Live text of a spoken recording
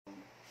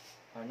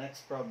Our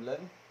next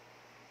problem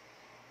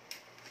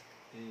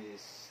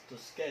is to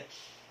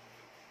sketch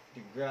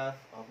the graph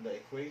of the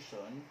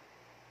equation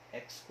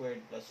x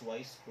squared plus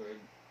y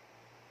squared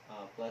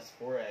plus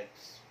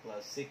 4x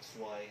plus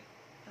 6y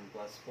and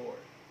plus 4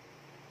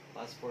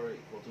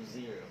 equal to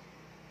 0.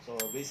 So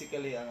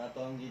basically ang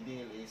atong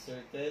gidil is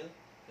circle,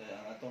 kaya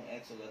ang atong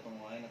x ug atong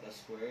y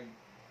naka-squared.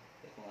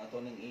 Kaya kung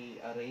atong ning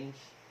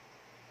i-arrange,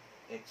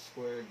 x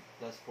squared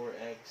plus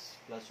 4x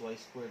plus y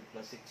squared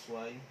plus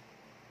 6y.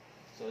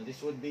 So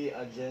this would be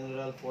a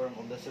general form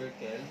of the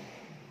circle,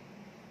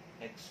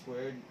 x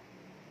squared.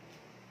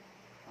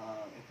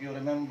 If you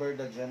remember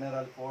the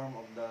general form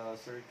of the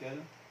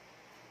circle,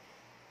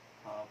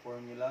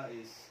 formula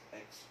is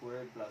x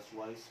squared plus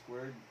y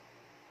squared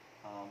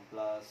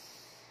plus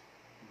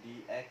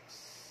dx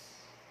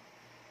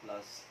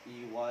plus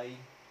ey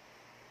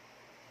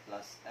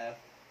plus f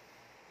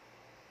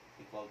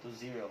equal to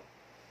 0.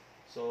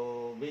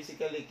 So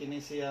basically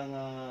kini siyang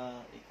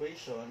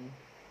equation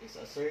is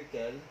a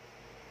circle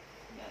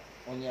na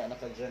unya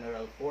naka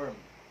general form.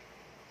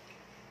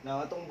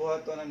 Now atong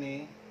buhaton na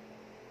ni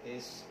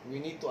is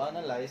we need to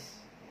analyze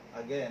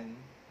again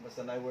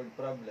basta na word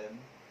problem.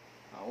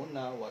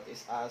 Una, what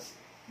is asked,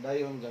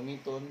 dayon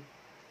gamiton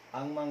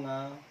ang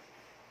mga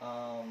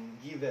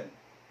given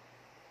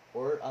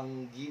or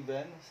ang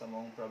given sa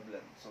mong problem.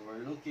 So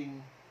we're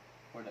looking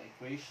for the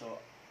equation.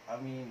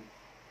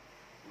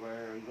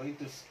 We're going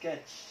to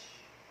sketch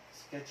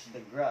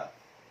the graph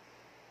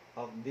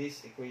of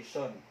this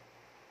equation.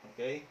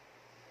 Okay?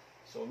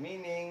 So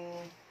meaning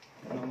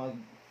na mag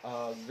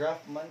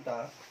graph man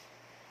ta,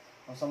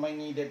 kung sa may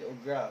needed o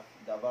graph,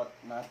 dapat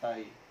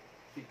natay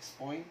fixed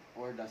point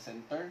or the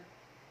center.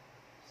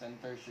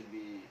 Center should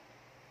be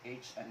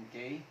H and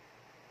K.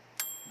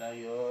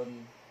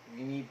 Dayon,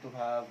 we need to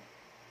have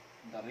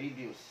the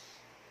radius.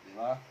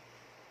 Diba?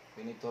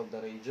 We need to have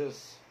the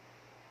radius.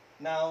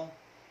 Now,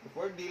 if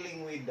we're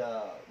dealing with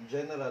the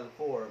general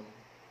form,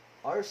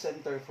 our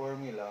center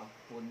formula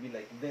would be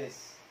like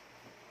this.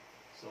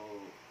 So,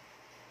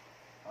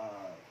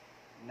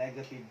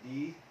 negative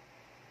D,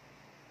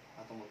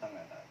 atong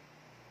utangan na.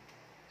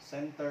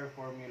 Center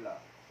formula.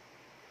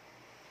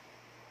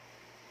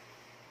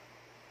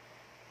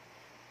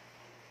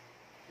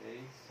 Okay,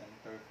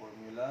 center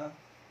formula.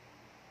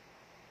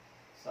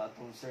 Sa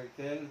atong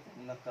circle,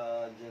 kung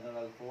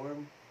naka-general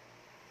form,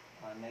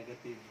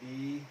 negative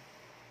B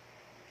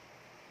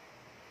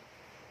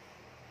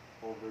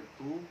over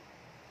 2,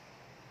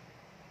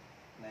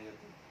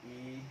 negative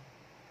E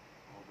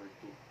over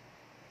 2.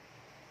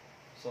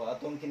 So,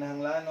 atong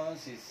kinahanglanon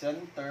si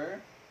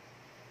center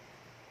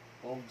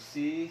o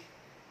si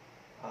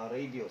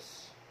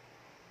radius.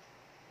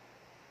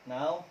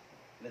 Now,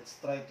 let's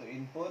try to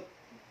input.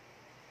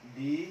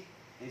 D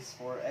is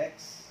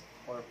 4x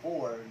or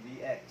 4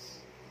 dx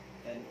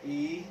and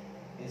E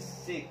is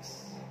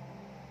 6.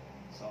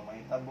 So may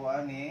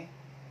tabuan ni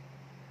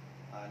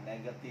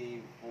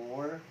negative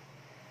 4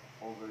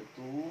 over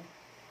 2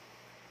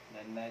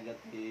 then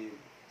negative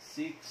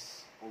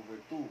 6 over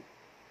 2.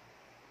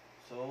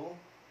 So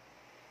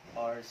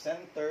our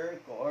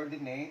center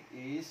coordinate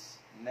is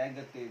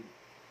negative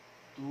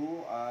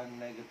 2 and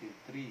negative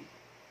 3.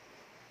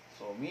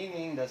 So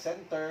meaning the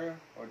center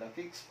or the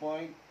fixed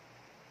point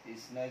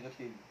is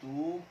negative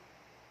 2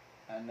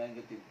 and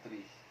negative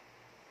 3.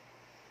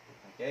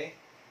 Okay?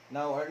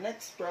 Now, our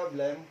next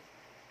problem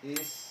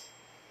is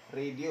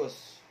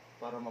radius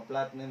para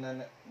ma-plot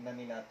na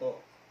ni nato.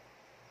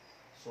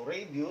 So,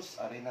 radius,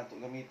 ari nato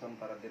gamiton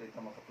para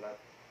direta maka-plot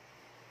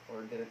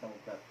or direta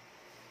mag-plot.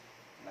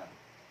 Na.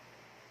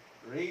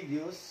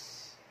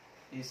 Radius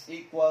is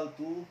equal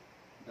to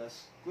the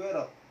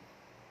square root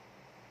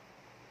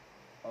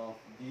of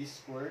d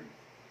squared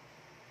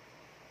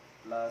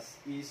plus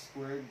e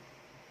squared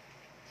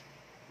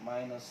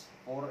minus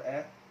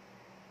 4f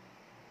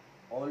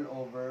all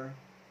over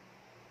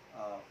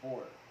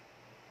 4.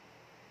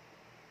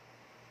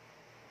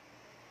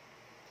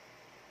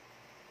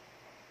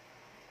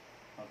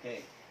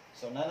 Okay.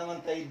 So,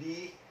 naman tayo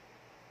D,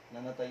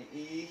 tayo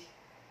E,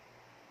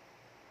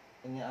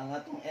 kanya ang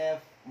atong F,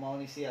 mao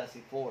ni siya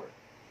si 4.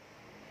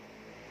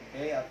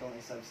 Okay, atong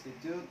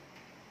i-substitute.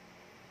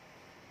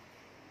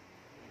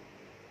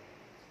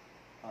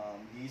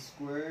 D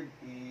squared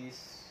is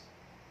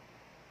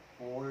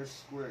 4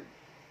 squared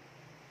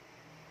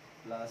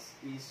plus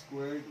E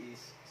squared is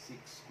 6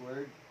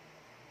 squared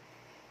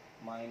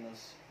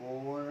minus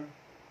 4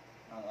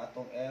 ang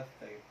atong F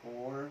kay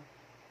 4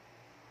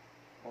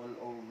 all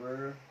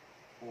over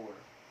 4.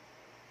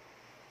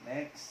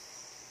 Next,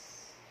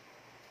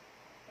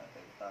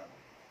 natin tamo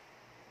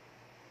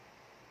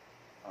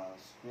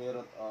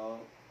square root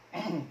of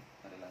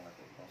tali lang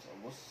natin itong sa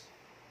ubos.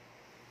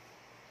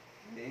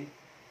 Okay,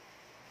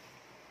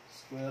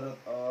 square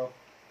root of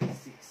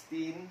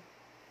 16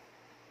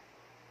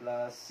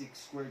 plus 6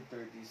 squared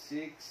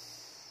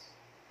 36.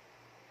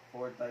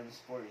 4 times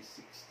 4 is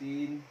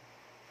 16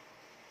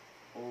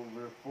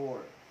 over 4.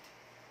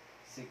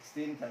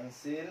 16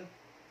 cancel,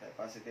 kaya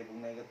positive o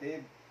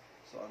negative.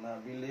 So ang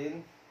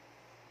nabilin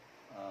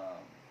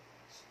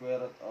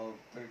square root of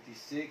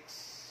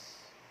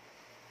 36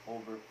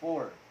 over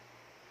 4.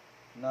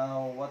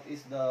 Now, what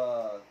is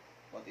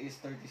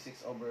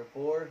 36 over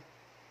 4?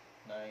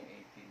 9, 18,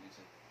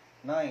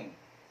 9.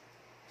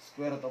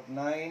 Square root of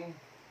 9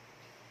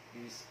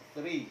 is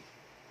 3.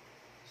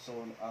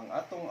 So, ang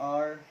atong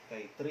R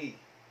kay 3.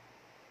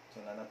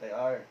 So, nanatay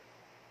R.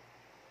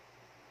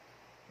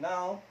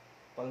 Now,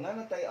 pag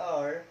nanatay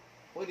R,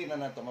 pwede na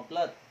nato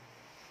ma-plot.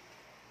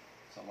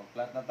 So,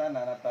 mag-plot na ta,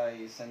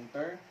 nanatay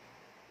center,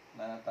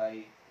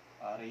 nanatay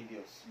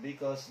radius.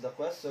 Because the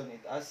question,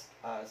 it asks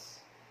us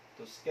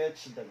to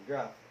sketch the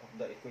graph of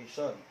the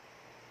equation.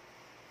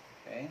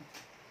 Okay?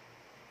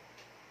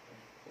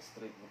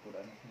 Straight mo po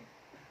lang.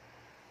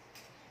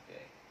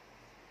 Okay.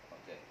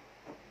 Okay.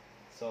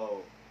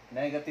 So,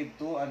 negative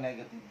 2 and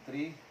negative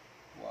 3.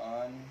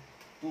 1,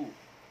 2.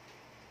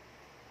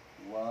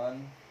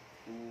 1,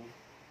 2,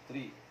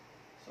 3.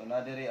 So,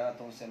 nadiri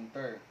atong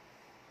center.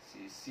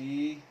 Si C,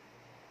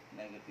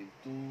 negative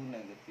 2,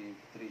 negative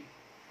 3.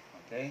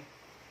 Okay?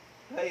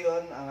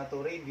 Ngayon, ang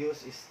atong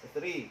radius is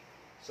 3.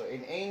 So,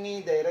 in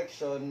any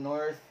direction,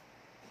 north,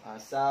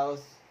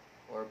 south,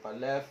 or pa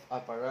left,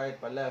 pa right,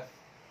 pa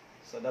left.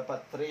 So,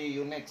 dapat 3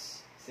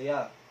 units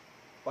siya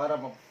para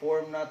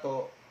ma-form na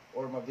to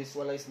or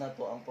ma-visualize na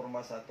to ang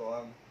forma sa to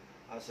ang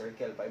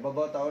circle.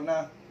 Paibabaw taon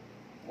na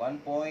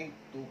 1 point,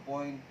 2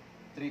 point,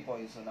 3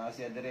 points. So,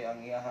 nasiya dire ang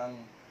iyahang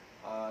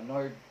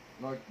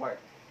north part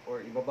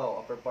or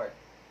ibabaw, upper part.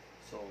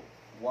 So,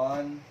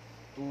 1,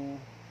 2,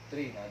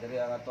 3. Na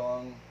dire ang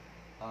atong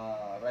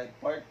right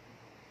part.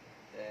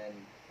 And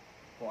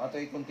kung ato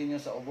i-continue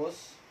sa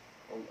ubos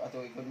o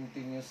ato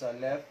i-continue sa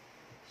left,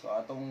 so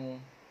atong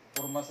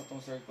forma sa atong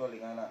circle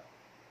ingana.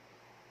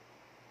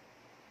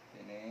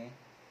 Dini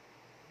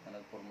na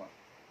nagforma.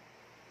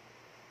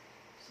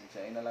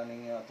 Sinsyain na lang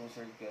ninyo atong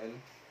circle.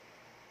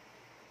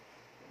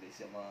 Pwede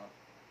siya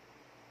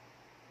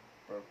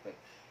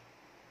perfect.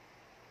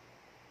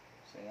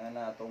 So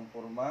ingana atong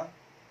forma.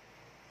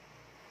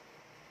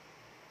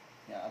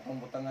 Ya,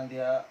 atong butangan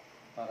diha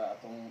para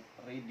atong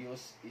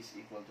radius is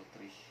equal to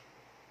 3.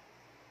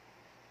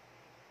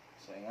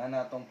 So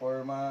ingana atong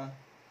forma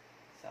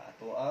sa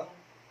ato ang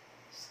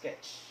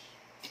sketch.